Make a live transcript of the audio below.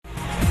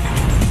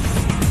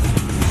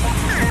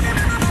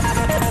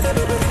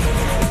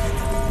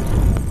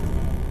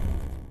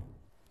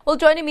Well,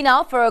 joining me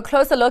now for a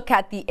closer look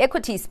at the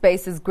equity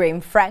space is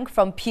Graeme Franck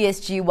from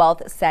PSG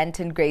Wealth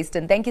Sandton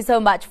Grayston. Thank you so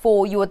much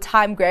for your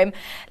time, Graeme.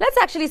 Let's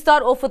actually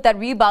start off with that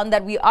rebound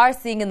that we are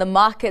seeing in the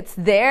markets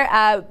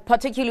there,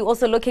 particularly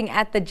also looking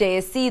at the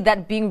JSE,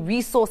 that being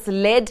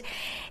resource-led.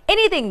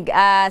 Anything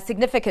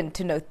significant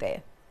to note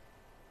there?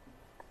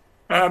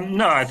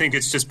 No, I think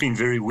it's just been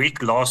very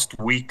weak. Last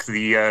week,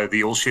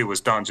 the all share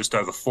was down just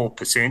over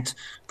 4%.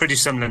 Pretty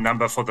similar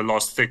number for the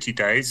last 30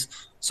 days.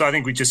 So I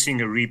think we're just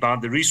seeing a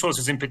rebound. The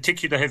resources in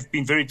particular have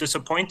been very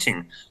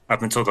disappointing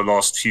up until the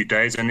last few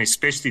days, and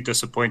especially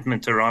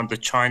disappointment around the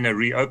China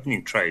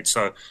reopening trade.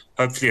 So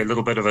hopefully a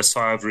little bit of a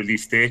sigh of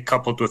relief there,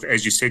 coupled with,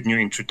 as you said, new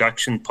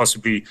introduction,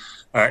 possibly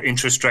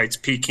interest rates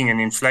peaking and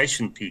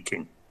inflation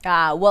peaking.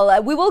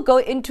 We will go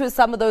into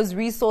some of those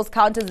resource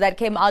counters that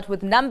came out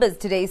with numbers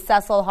today,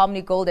 Sasol,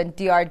 Harmony Gold and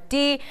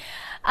DRD.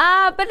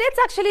 But let's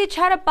actually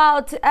chat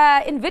about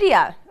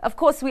NVIDIA. Of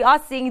course, we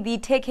are seeing the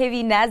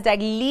tech-heavy NASDAQ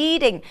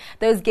leading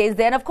those gains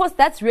there. And of course,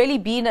 that's really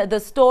been the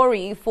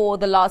story for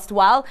the last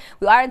while.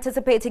 We are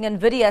anticipating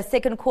NVIDIA's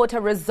second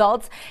quarter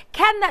results.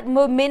 Can that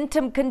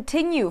momentum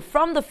continue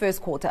from the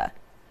first quarter?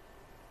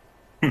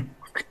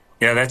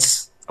 Yeah,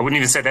 I wouldn't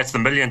even say that's the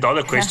 $1 million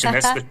question.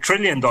 That's the $1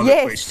 trillion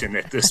question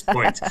at this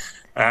point.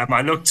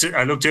 I looked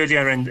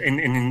earlier in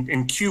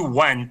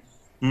Q1.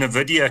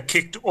 NVIDIA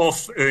kicked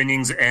off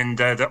earnings, and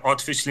the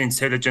artificial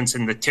intelligence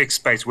in the tech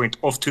space went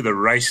off to the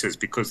races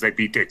because they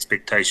beat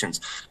expectations.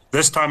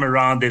 This time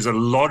around, there's a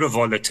lot of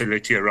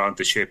volatility around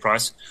the share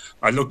price.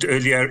 I looked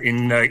earlier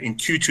in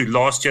Q2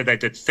 last year, they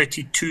did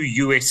 32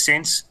 US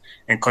cents,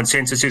 and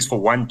consensus is for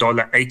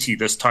 $1.80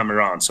 this time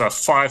around. So a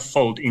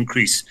five-fold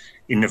increase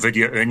in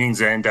NVIDIA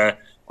earnings, and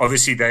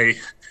obviously a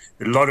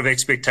lot of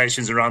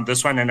expectations around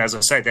this one. And as I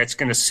say, that's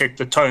going to set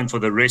the tone for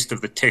the rest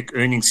of the tech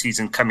earnings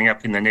season coming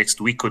up in the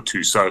next week or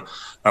two. So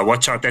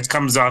watch out. That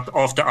comes out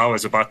after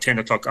hours, about 10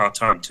 o'clock our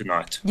time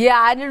tonight.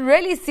 Yeah, and it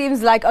really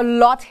seems like a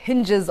lot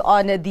hinges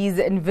on these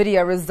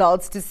NVIDIA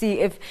results to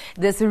see if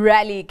this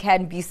rally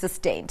can be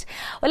sustained.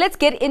 Well, let's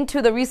get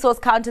into the resource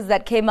counters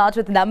that came out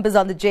with numbers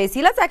on the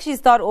JSE. Let's actually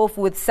start off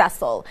with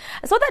Sasol.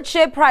 I saw that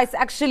share price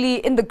actually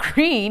in the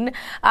green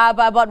by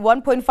about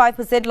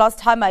 1.5% last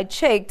time I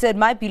checked. It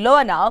might be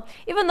lower now,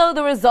 even though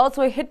the results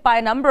were hit by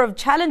a number of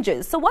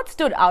challenges. So what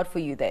stood out for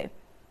you there?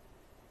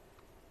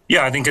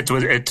 Yeah, I think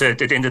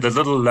it ended a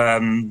little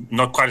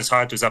not quite as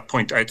high. It was up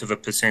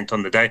 0.8%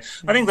 on the day.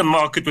 I think the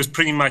market was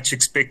pretty much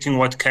expecting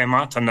what came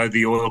out. I know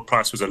the oil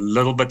price was a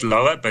little bit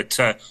lower, but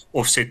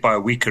offset by a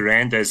weaker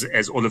rand, as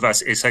all of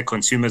us SA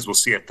consumers will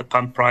see at the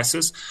pump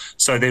prices.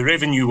 So their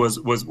revenue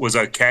was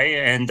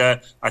okay, and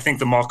I think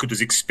the market was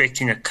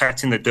expecting a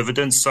cut in the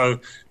dividends. So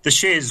the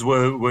shares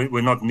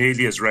were not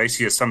nearly as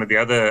racy as some of the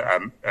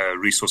other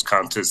resource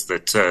counters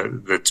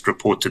that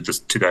reported this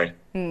today.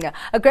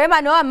 Graeme, I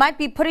know I might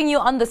be putting you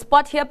on the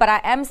spot here, but I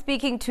am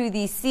speaking to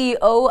the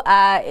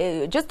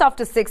CEO just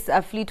after 6,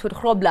 Fleetwood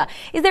Grobler.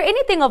 Is there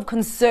anything of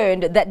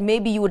concern that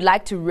maybe you would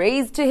like to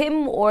raise to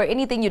him, or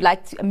anything you'd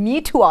like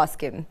me to ask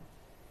him?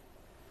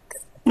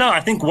 No,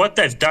 I think what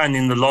they've done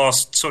in the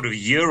last sort of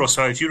year or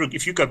so,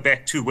 if you go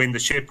back to when the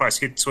share price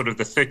hit sort of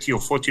the 30 or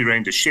 40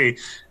 rand a share,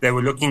 they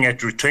were looking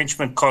at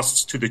retrenchment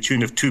costs to the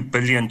tune of $2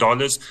 billion.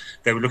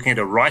 They were looking at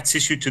a rights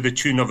issue to the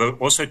tune of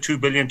also $2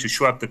 billion to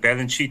shore up the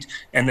balance sheet,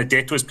 and the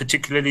debt was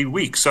particularly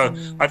weak. So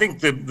I think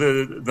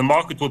the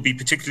market will be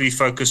particularly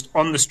focused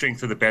on the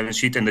strength of the balance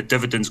sheet and the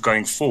dividends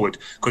going forward,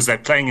 because they're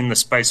playing in the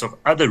space of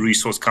other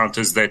resource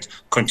counters that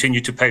continue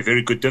to pay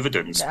very good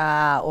dividends.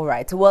 All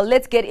right. Well,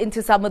 let's get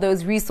into some of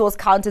those resource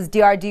counters.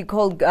 DRD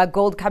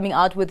Gold coming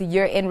out with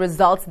year-end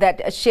results,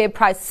 that share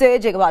price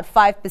surging about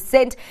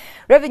 5%,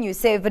 revenue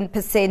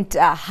 7%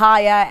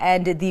 higher,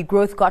 and the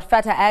growth got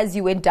fatter as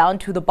you went down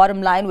to the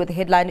bottom line, with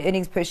headline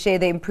earnings per share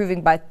they're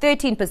improving by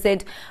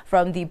 13%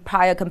 from the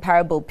prior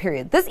comparable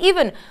period. This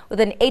even with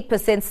an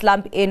 8%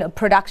 slump in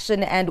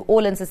production and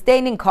all-in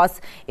sustaining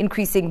costs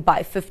increasing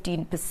by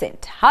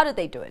 15%. How did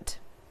they do it?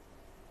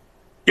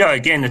 Yeah,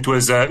 again, it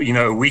was a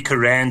weaker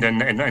rand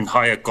and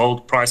higher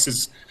gold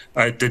prices.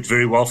 Did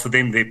very well for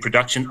them. Their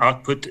production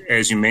output,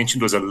 as you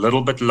mentioned, was a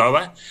little bit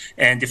lower.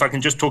 And if I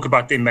can just talk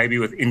about them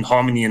maybe in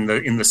Harmony in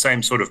the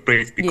same sort of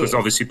breath, because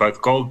obviously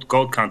both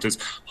gold counters,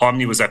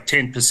 Harmony was up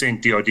 10%,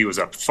 DRD was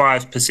up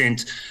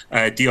 5%.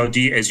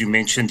 DRD, as you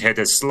mentioned, had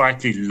a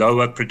slightly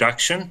lower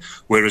production,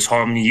 whereas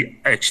Harmony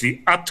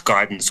actually upped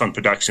guidance on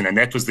production, and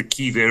that was the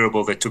key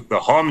variable that took the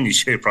Harmony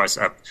share price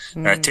up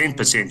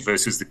 10%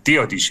 versus the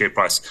DRD share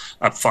price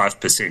up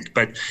 5%.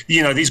 But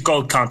these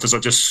gold counters are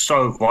just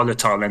so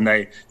volatile, and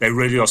they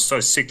really are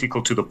so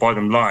cyclical to the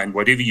bottom line.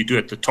 Whatever you do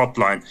at the top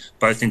line,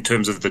 both in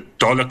terms of the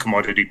dollar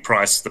commodity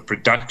price, the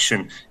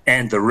production,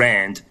 and the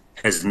rand,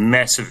 has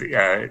massive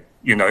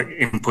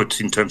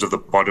input in terms of the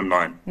bottom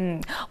line.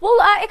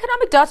 Well,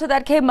 economic data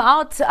that came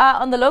out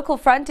on the local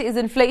front is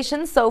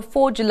inflation. So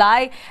for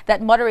July,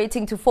 that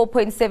moderating to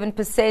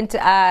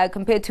 4.7%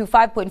 compared to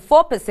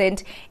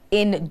 5.4%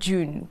 in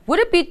June. Would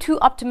it be too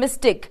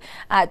optimistic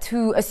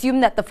to assume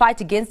that the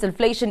fight against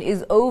inflation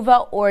is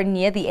over or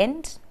near the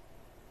end?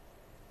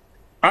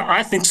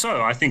 I think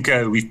so. I think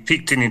we've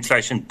peaked in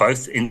inflation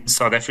both in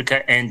South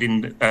Africa and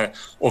in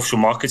offshore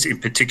markets, in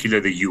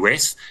particular the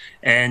US.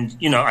 And,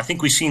 I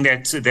think we've seen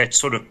that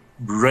sort of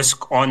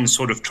risk on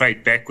sort of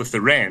trade back with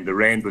the rand. The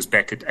rand was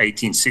back at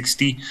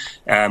 1860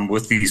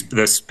 with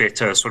this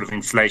better sort of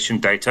inflation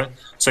data.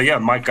 So yeah,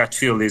 my gut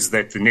feel is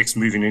that the next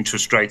move in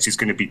interest rates is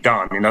going to be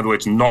down. In other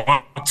words,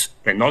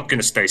 they're not going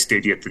to stay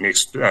steady at the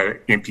next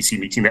MPC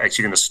meeting. They're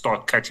actually going to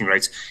start cutting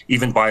rates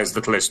even by as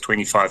little as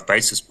 25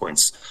 basis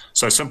points.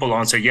 So simple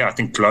answer, yeah, I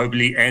think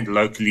globally and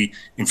locally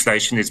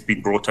inflation has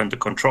been brought under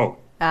control.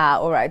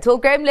 All right. Well,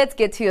 Graeme, let's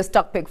get to your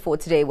stock pick for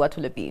today. What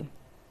will it be?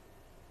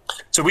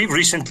 So we've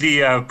recently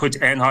put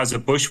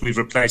Anheuser-Busch. We've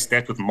replaced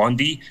that with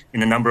Mondi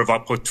in a number of our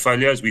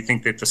portfolios. We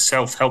think that the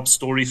self-help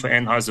story for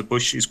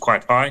Anheuser-Busch is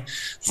quite high.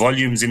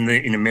 Volumes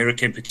in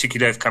America in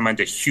particular have come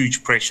under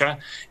huge pressure,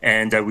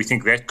 and we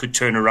think that could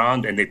turn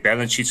around, and their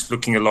balance sheet's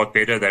looking a lot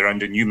better. They're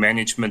under new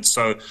management,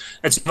 so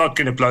it's not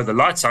going to blow the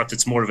lights out.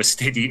 It's more of a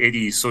steady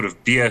Eddie sort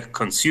of beer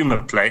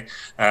consumer play,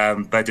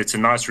 but it's a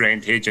nice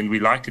rand hedge, and we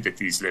like it at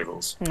these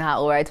levels.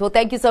 All right. Well,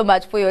 thank you so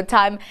much for your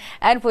time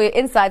and for your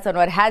insights on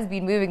what has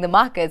been moving the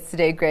markets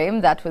today,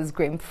 Graeme. That was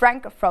Graeme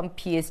Franck from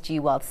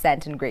PSG Wealth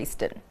Sandton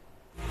Grayston.